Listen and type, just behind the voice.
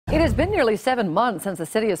has been nearly 7 months since the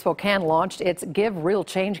City of Spokane launched its Give Real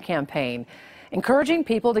Change campaign, encouraging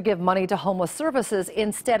people to give money to homeless services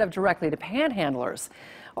instead of directly to panhandlers.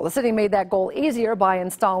 Well, the city made that goal easier by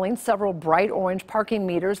installing several bright orange parking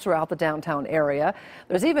meters throughout the downtown area.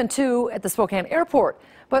 There's even 2 at the Spokane airport.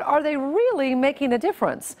 But are they really making a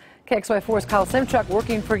difference? KXLY4's Kyle Simchuk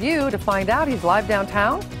working for you to find out. He's live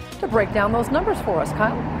downtown to break down those numbers for us.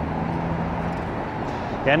 Kyle?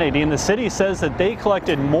 Yeah, Nadine, the city says that they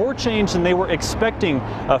collected more change than they were expecting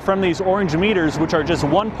from these orange meters, which are just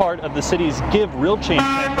one part of the city's Give Real Change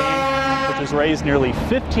campaign, which has raised nearly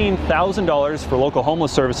 $15,000 for local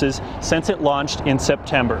homeless services since it launched in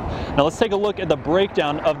September. Now let's take a look at the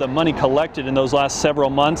breakdown of the money collected in those last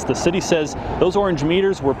several months. The city says those orange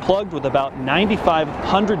meters were plugged with about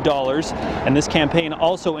 $9,500, and this campaign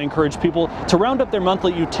also encouraged people to round up their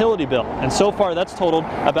monthly utility bill, and so far that's totaled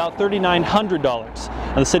about $3,900.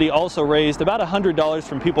 And the city also raised about $100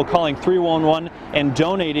 from people calling 311 and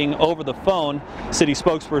donating over the phone. City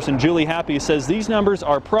spokesperson Julie Happy says these numbers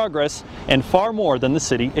are progress and far more than the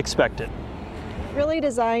city expected. Really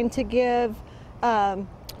designed to give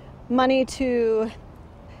money to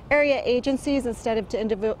area agencies instead of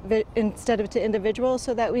to individuals,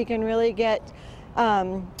 so that we can really get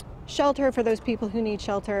shelter for those people who need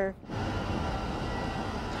shelter.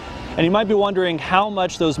 And you might be wondering how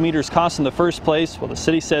much those meters cost in the first place. Well, the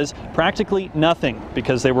city says practically nothing,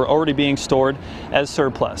 because they were already being stored as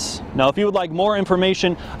surplus. Now, if you would like more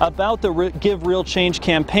information about the Give Real Change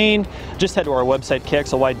campaign, just head to our website,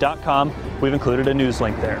 KXLY.com. We've included a news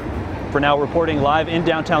link there. For now, reporting live in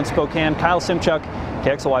downtown Spokane, Kyle Simchuk,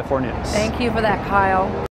 KXLY4 News. Thank you for that, Kyle.